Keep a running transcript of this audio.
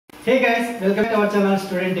Hey guys, welcome to our channel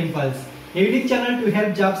Student Impulse, a unique channel to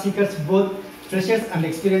help job seekers, both freshers and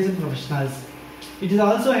experienced professionals. It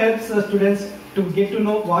also helps students to get to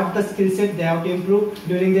know what the skill set they have to improve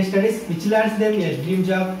during their studies, which lands them a dream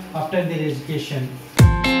job after their education.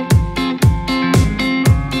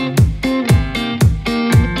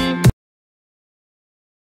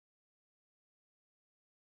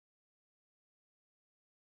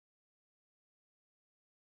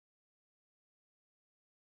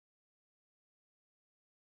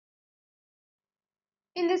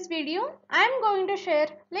 In this video, I am going to share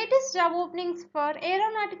latest job openings for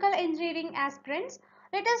aeronautical engineering aspirants.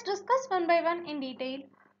 Let us discuss one by one in detail.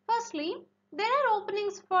 Firstly, there are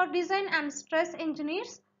openings for design and stress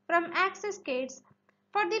engineers from Axis Gates.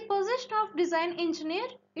 For the position of design engineer,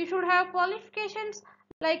 you should have qualifications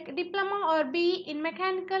like diploma or BE in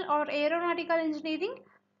mechanical or aeronautical engineering.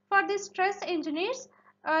 For the stress engineers,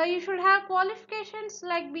 you should have qualifications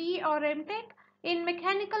like BE or MTech in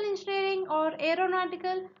mechanical engineering or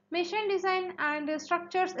aeronautical, machine design and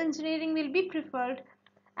structures engineering will be preferred.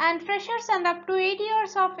 And freshers and up to 8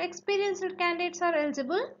 years of experienced candidates are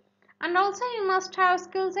eligible. And also you must have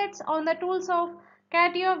skill sets on the tools of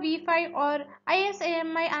CATIA V5 or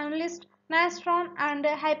ISAMI Analyst, Nastron and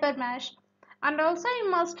Hypermesh. And also you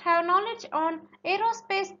must have knowledge on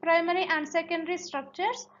aerospace primary and secondary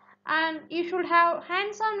structures, and you should have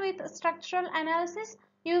hands-on with structural analysis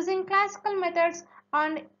using classical methods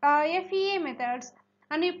and FEA methods.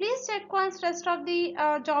 And you please check once rest of the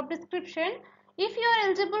job description. If you are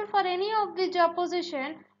eligible for any of the job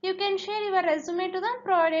position, you can share your resume to the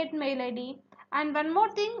provided mail ID. And one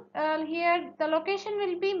more thing, here the location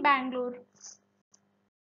will be Bangalore.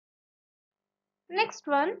 Next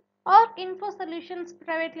one, Org Info Solutions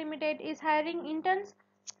Private Limited is hiring interns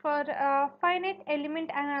for finite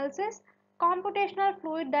element analysis, computational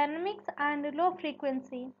fluid dynamics and low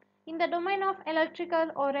frequency in the domain of electrical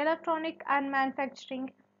or electronic and manufacturing.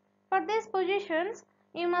 For these positions,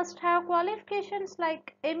 you must have qualifications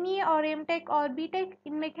like ME or MTech or BTech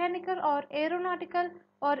in mechanical or aeronautical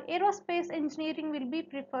or aerospace engineering will be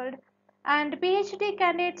preferred, and PhD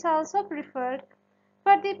candidates are also preferred.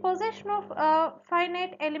 For the possession of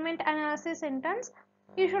finite element analysis interns,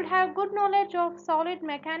 you should have good knowledge of solid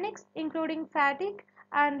mechanics including fatigue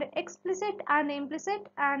and explicit and implicit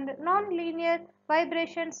and non-linear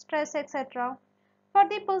vibration, stress, etc. For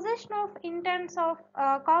the possession of interns of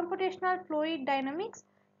computational fluid dynamics,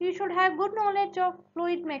 you should have good knowledge of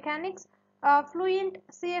fluid mechanics, fluent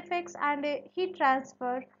CFX and heat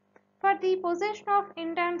transfer. For the possession of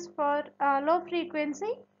interns for low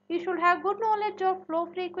frequency, you should have good knowledge of low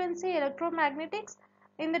frequency electromagnetics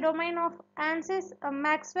in the domain of ANSYS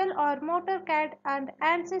Maxwell or MotorCAD and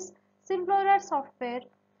ANSYS Simplorer software.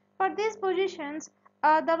 For these positions,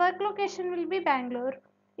 the work location will be Bangalore.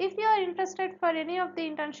 If you are interested for any of the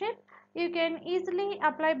internship, you can easily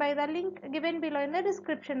apply by the link given below in the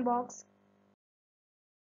description box.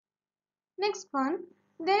 Next one,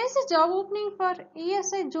 there is a job opening for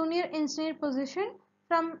ESI-Junior engineer position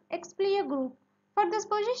from Expleo group. For this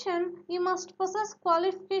position, you must possess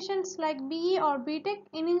qualifications like BE or BTech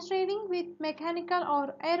in engineering with mechanical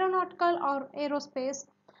or aeronautical or aerospace.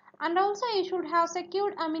 And also you should have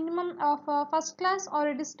secured a minimum of a first class or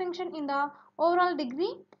a distinction in the overall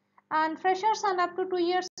degree. And freshers and up to 2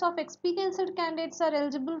 years of experienced candidates are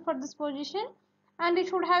eligible for this position, and it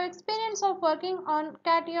should have experience of working on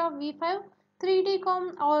CATIA V5,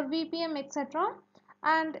 3D-COM or VPM, etc.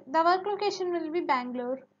 And the work location will be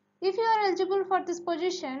Bangalore. If you are eligible for this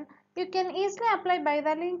position, you can easily apply by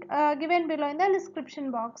the link given below in the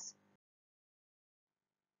description box.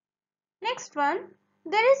 Next one,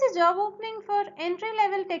 there is a job opening for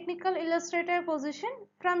entry-level technical illustrator position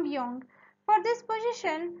from Young. For this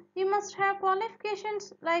position, you must have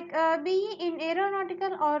qualifications like BE in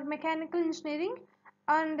aeronautical or mechanical engineering,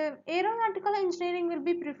 and aeronautical engineering will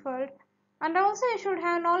be preferred. And also you should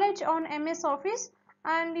have knowledge on MS Office,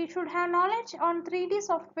 and you should have knowledge on 3D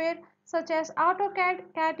software such as AutoCAD,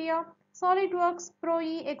 CATIA, SolidWorks,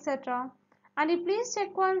 Pro-E, etc. And you please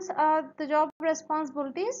check once the job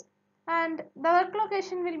responsibilities, and the work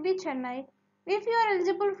location will be Chennai. If you are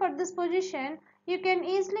eligible for this position, you can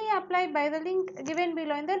easily apply by the link given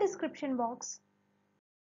below in the description box.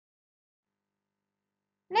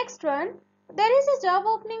 Next one, there is a job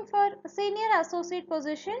opening for senior associate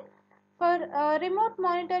position for remote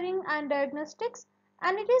monitoring and diagnostics,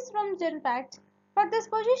 and it is from Genpact. For this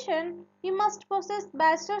position, you must possess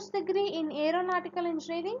bachelor's degree in aeronautical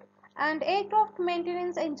engineering, and aircraft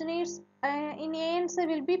maintenance engineers in ANC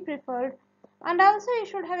will be preferred. And also you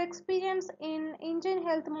should have experience in engine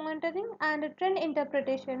health monitoring and trend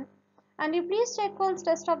interpretation. and you please check once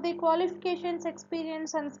rest of the qualifications,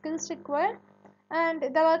 experience and skills required, and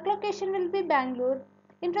the work location will be Bangalore.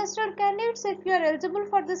 Interested candidates, if you are eligible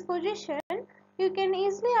for this position, you can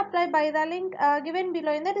easily apply by the link given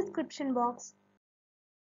below in the description box.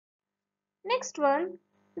 Next one,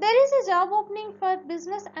 there is a job opening for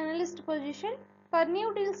business analyst position for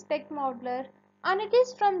New Deals Tech Modeler, and it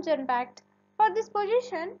is from Genpact. For this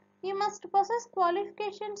position, you must possess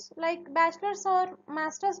qualifications like bachelor's or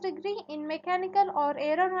master's degree in mechanical or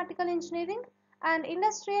aeronautical engineering, and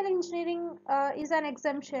industrial engineering is an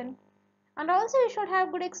exemption. And also you should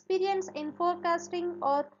have good experience in forecasting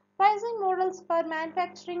or pricing models for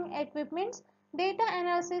manufacturing equipments, data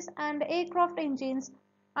analysis and aircraft engines.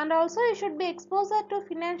 And also you should be exposure to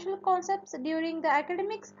financial concepts during the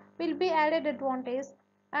academics will be added advantage.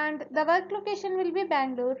 And the work location will be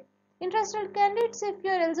Bangalore. Interested candidates, if you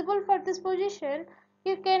are eligible for this position,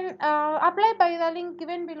 you can apply by the link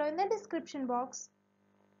given below in the description box.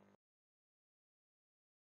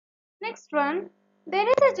 Next one, there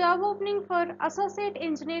is a job opening for associate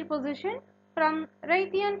engineer position from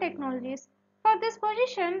Raytheon Technologies. For this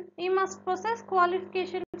position, you must possess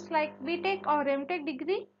qualifications like BTech or MTech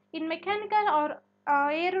degree in mechanical or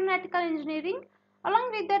aeronautical engineering.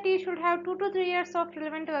 Along with that, you should have 2 to 3 years of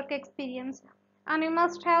relevant work experience, and you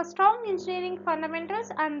must have strong engineering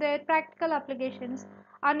fundamentals and their practical applications.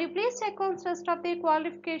 And you please check on rest of the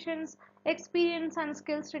qualifications, experience and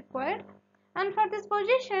skills required. And for this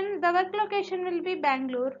position, the work location will be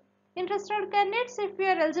Bangalore. Interested candidates, if you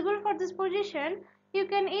are eligible for this position, you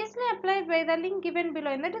can easily apply by the link given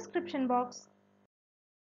below in the description box.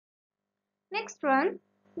 Next one,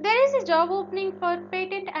 there is a job opening for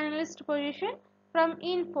patent analyst position from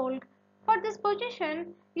Einfolge. For this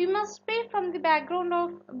position, you must be from the background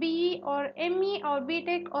of BE or ME or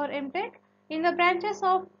BTech or MTech in the branches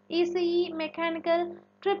of ECE, mechanical,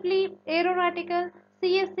 EEE, aeronautical,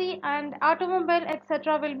 CSE and automobile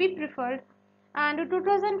etc. will be preferred. And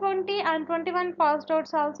 2020 and 21 passed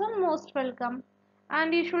outs also most welcome.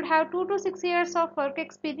 And you should have 2 to 6 years of work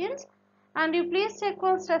experience, and you please check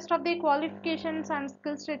on rest of the qualifications and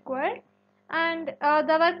skills required, and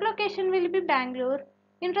the work location will be Bangalore.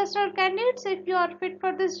 Interested candidates, if you are fit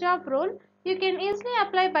for this job role, you can easily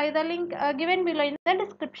apply by the link given below in the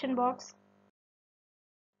description box.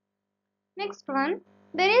 Next one,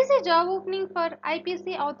 there is a job opening for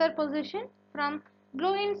IPC author position from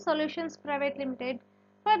Glowin Solutions Private Limited.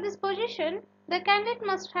 For this position, the candidate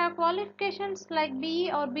must have qualifications like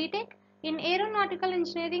BE or BTech in aeronautical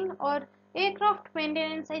engineering or aircraft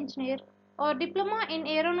maintenance engineer, or diploma in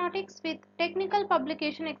aeronautics with technical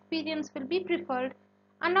publication experience will be preferred.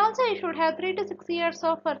 And also you should have 3 to 6 years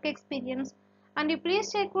of work experience. And you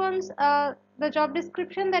please check once the job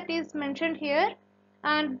description that is mentioned here,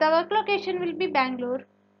 and the work location will be Bangalore.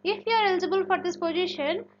 If you are eligible for this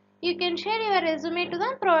position, you can share your resume to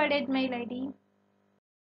the provided mail ID.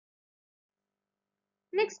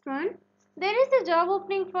 Next one, there is a job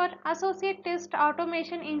opening for Associate Test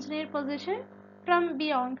Automation Engineer position from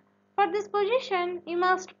Beyond. For this position, you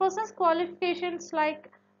must possess qualifications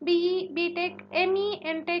like BE, BTech, ME,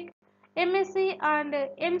 MTech, MSc and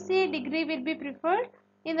MCA degree will be preferred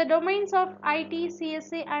in the domains of IT,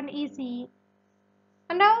 CSA and ECE.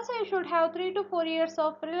 And also you should have 3 to 4 years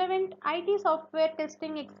of relevant IT software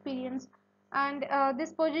testing experience, and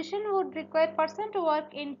this position would require person to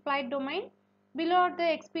work in flight domain. Below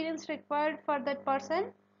the experience required for that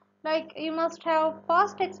person, like you must have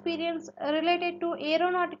past experience related to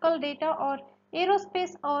aeronautical data or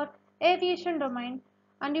aerospace or aviation domain,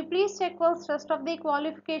 and you please check all rest of the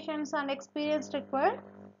qualifications and experience required.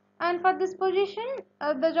 And for this position,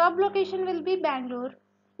 the job location will be Bangalore.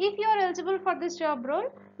 If you are eligible for this job role,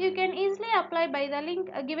 you can easily apply by the link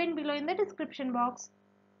given below in the description box.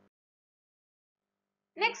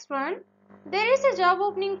 Next one, there is a job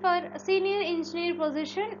opening for senior engineer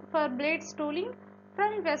position for blades tooling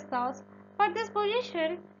from Vestas. For this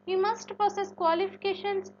position, you must possess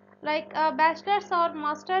qualifications like a bachelor's or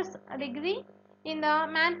master's degree in the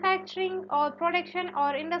manufacturing or production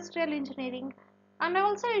or industrial engineering, and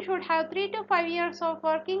also you should have 3 to 5 years of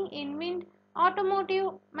working in wind,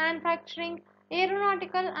 automotive, manufacturing,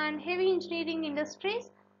 aeronautical and heavy engineering industries,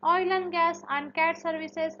 oil and gas and CAD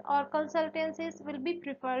services or consultancies will be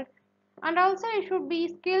preferred. And also you should be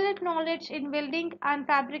skilled knowledge in welding and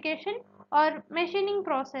fabrication or machining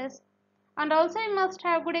process. And also you must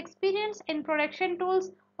have good experience in production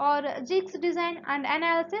tools or jigs design and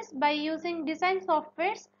analysis by using design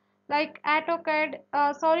softwares like AutoCAD,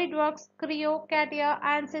 SolidWorks, Creo, CATIA,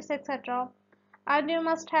 ANSYS, etc. And you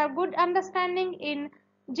must have good understanding in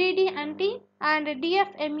GD&T, and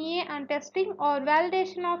DFMEA and testing or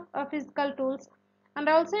validation of physical tools. And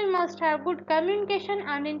also you must have good communication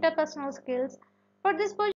and interpersonal skills. For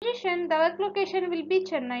this position, the work location will be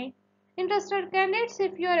Chennai. Interested candidates,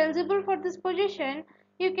 if you are eligible for this position,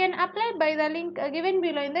 you can apply by the link given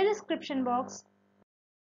below in the description box.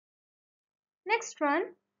 Next one,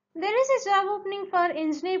 there is a job opening for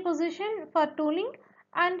engineer position for tooling,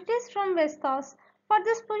 and it is from Vestas. For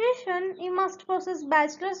this position, you must possess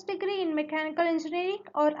bachelor's degree in mechanical engineering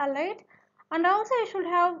or allied, and also you should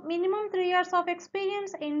have minimum 3 years of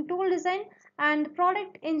experience in tool design and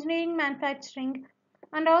product engineering manufacturing.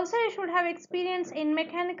 And also you should have experience in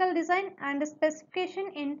mechanical design and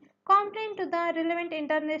specification in compliant to the relevant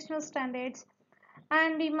international standards,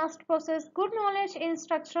 and you must possess good knowledge in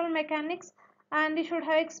structural mechanics, and you should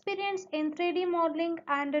have experience in 3D modeling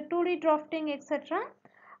and 2D drafting, etc.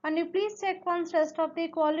 And you please check once rest of the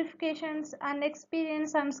qualifications and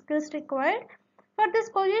experience and skills required. For this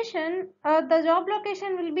position, the job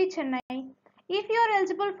location will be Chennai. If you are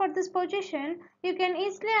eligible for this position, you can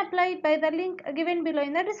easily apply by the link given below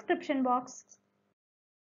in the description box.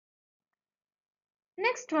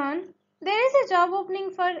 Next one, there is a job opening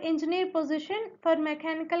for engineer position for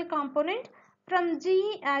mechanical component from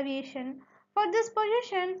GE Aviation. For this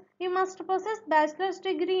position, you must possess bachelor's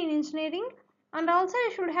degree in engineering, and also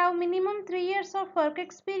you should have minimum 3 years of work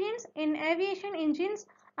experience in aviation engines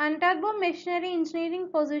and turbo machinery engineering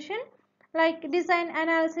position like design,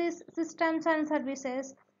 analysis, systems and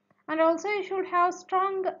services. And also you should have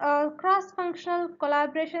strong cross-functional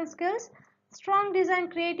collaboration skills, strong design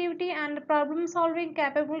creativity and problem solving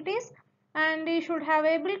capabilities, and you should have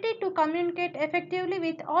ability to communicate effectively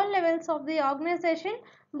with all levels of the organization,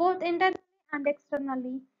 both internally and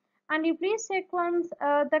externally. And you please check once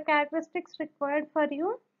the characteristics required for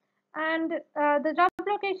you, and the job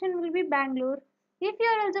location will be Bangalore. If you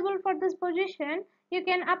are eligible for this position, you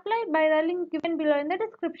can apply by the link given below in the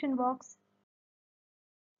description box.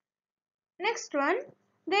 Next one,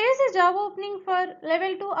 there is a job opening for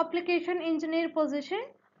level 2 application engineer position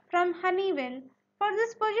from Honeywell. For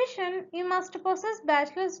this position, you must possess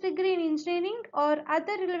bachelor's degree in engineering or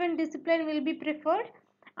other relevant discipline will be preferred,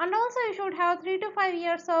 and also you should have 3 to 5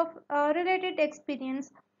 years of related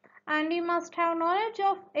experience, and you must have knowledge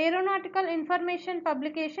of aeronautical information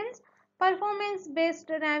publications, performance based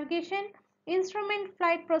navigation, instrument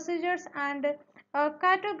flight procedures, and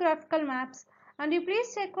cartographical maps. And you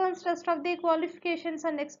please check once rest of the qualifications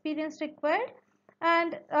and experience required,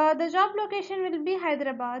 and the job location will be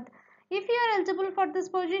Hyderabad. If you are eligible for this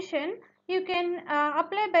position, you can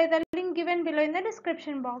apply by the link given below in the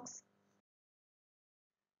description box.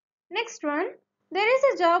 Next one, there is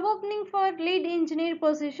a job opening for lead engineer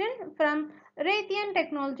position from Raytheon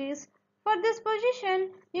Technologies. For this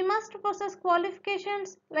position, you must possess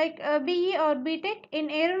qualifications like BE or BTech in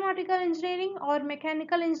aeronautical engineering or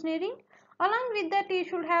mechanical engineering. Along with that, you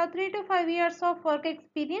should have 3 to 5 years of work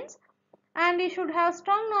experience, and you should have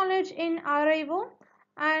strong knowledge in RIO,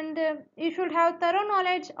 and you should have thorough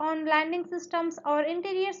knowledge on landing systems or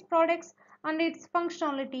interiors products and its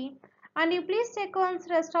functionality. And you please check on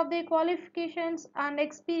rest of the qualifications and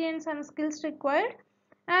experience and skills required.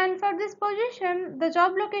 And for this position, the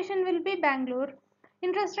job location will be Bangalore.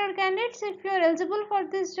 Interested candidates, if you are eligible for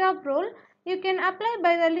this job role, you can apply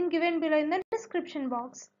by the link given below in the description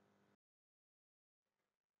box.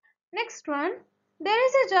 Next one, there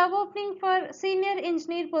is a job opening for senior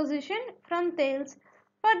engineer position from Thales.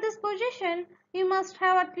 For this position, you must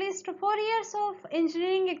have at least 4 years of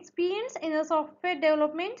engineering experience in the software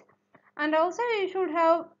development, and also you should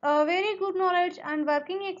have a very good knowledge and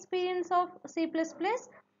working experience of C++,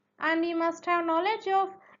 and you must have knowledge of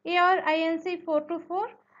ARINC 424,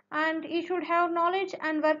 and you should have knowledge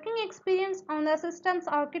and working experience on the systems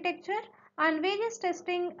architecture and various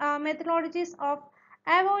testing methodologies of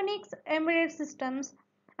avionics embedded systems.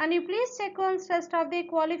 And you please check on rest of the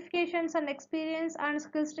qualifications and experience and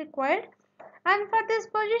skills required. And for this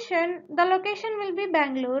position, the location will be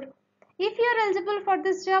Bangalore. If you are eligible for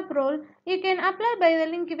this job role, you can apply by the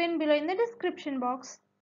link given below in the description box.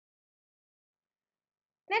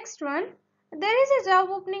 Next one, there is a job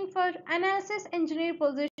opening for analysis engineer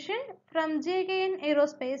position from JKN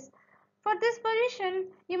Aerospace. For this position,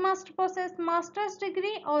 you must possess master's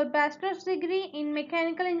degree or bachelor's degree in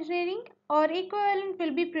mechanical engineering or equivalent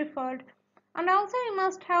will be preferred. And also you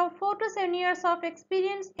must have 4 to 7 years of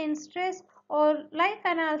experience in stress or life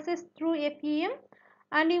analysis through FEM,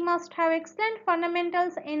 and you must have excellent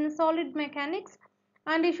fundamentals in solid mechanics,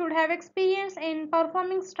 and you should have experience in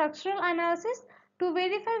performing structural analysis to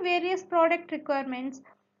verify various product requirements.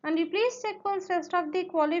 And you please check on rest of the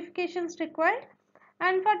qualifications required,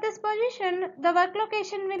 And for this position, the work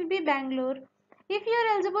location will be Bangalore. If you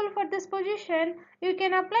are eligible for this position, you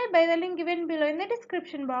can apply by the link given below in the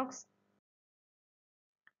description box.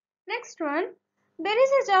 Next one, there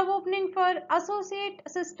is a job opening for Associate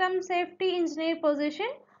System Safety Engineer position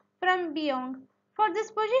from Boeing. For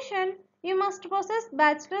this position, you must possess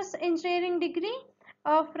Bachelor's Engineering degree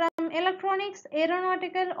from Electronics,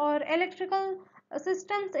 Aeronautical or Electrical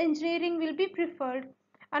Systems Engineering will be preferred.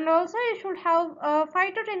 And also you should have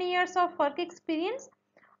 5 to 10 years of work experience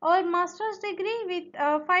or master's degree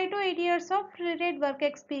with 5 to 8 years of related work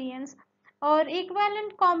experience or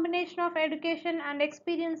equivalent combination of education and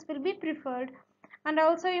experience will be preferred. And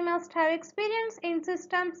also you must have experience in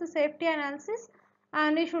systems safety analysis,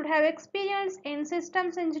 and you should have experience in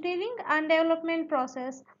systems engineering and development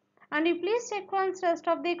process. And you please check once rest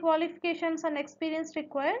of the qualifications and experience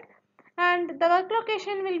required, and the work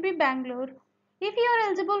location will be Bangalore. If you are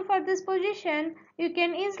eligible for this position, you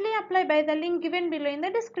can easily apply by the link given below in the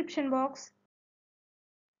description box.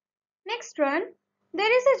 Next one,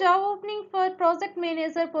 there is a job opening for project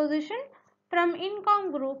manager position from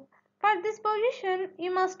Incom Group. For this position,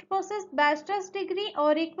 you must possess bachelor's degree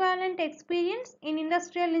or equivalent experience in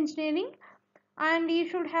industrial engineering, and you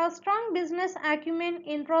should have strong business acumen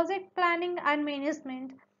in project planning and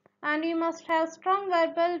management, and you must have strong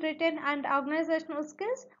verbal, written and organizational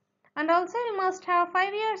skills, and also you must have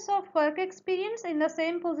 5 years of work experience in the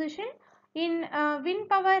same position in wind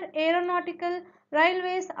power, aeronautical,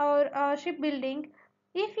 railways or shipbuilding.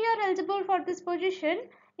 If you are eligible for this position,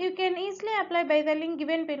 you can easily apply by the link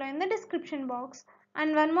given below in the description box.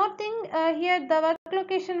 And one more thing, here the work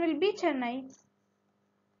location will be Chennai.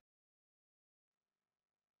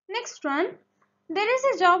 Next one, there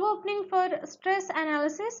is a job opening for stress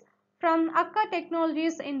analysis from Akka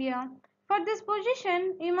Technologies India. For this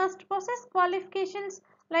position, you must possess qualifications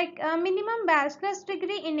like a minimum bachelor's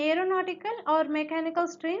degree in aeronautical or mechanical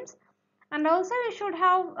streams, and also you should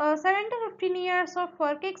have 7 to 15 years of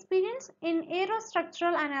work experience in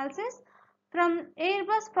aerostructural analysis from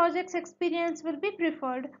Airbus projects experience will be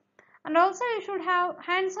preferred. And also you should have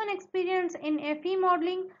hands-on experience in FE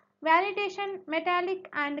modeling, validation, metallic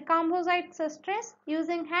and composite stress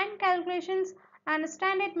using hand calculations and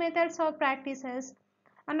standard methods or practices.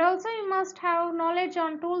 And also you must have knowledge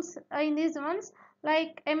on tools in these ones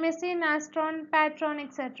like MSc, Nastron, Patron,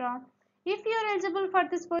 etc. If you are eligible for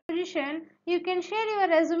this position, you can share your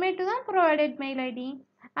resume to the provided mail ID.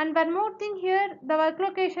 And one more thing here, the work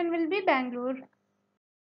location will be Bangalore.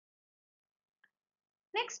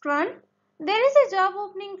 Next one, there is a job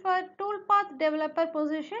opening for toolpath developer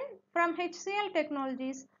position from HCL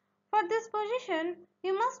Technologies. For this position,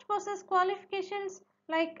 you must possess qualifications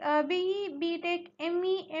like BE, BTech,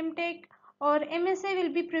 ME, MTech or MSA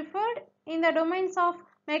will be preferred in the domains of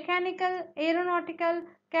mechanical, aeronautical,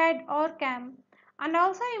 CAD or CAM. And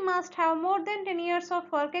also you must have more than 10 years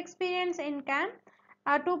of work experience in CAM,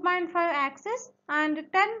 2.5 axis and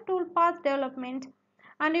 10 toolpath development.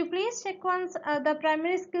 And you please check once the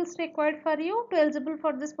primary skills required for you to eligible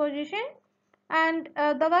for this position, and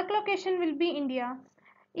the work location will be India.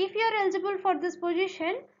 If you are eligible for this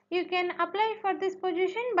position, you can apply for this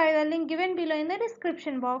position by the link given below in the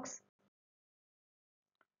description box.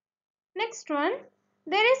 Next one,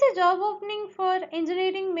 there is a job opening for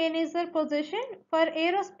engineering manager position for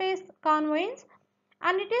aerospace conveyance,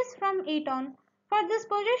 and it is from Eton. For this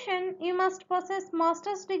position, you must possess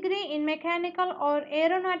master's degree in mechanical or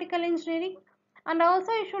aeronautical engineering, and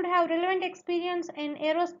also you should have relevant experience in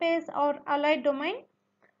aerospace or allied domain.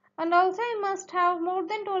 And also you must have more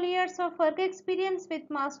than 12 years of work experience with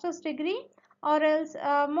master's degree, or else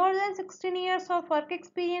more than 16 years of work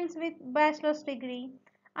experience with bachelor's degree.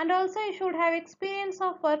 And also you should have experience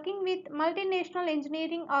of working with multinational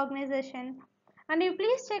engineering organization. And you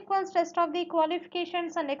please check once rest of the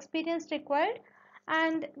qualifications and experience required,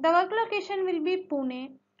 and the work location will be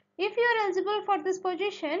Pune. If you are eligible for this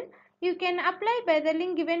position, you can apply by the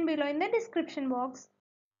link given below in the description box.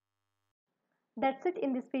 That's it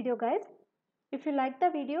in this video, guys. If you like the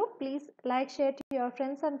video, please like, share to your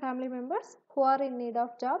friends and family members who are in need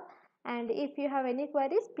of job. And if you have any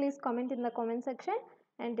queries, please comment in the comment section,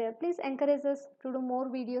 and please encourage us to do more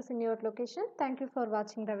videos in your location. Thank you for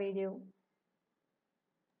watching the video.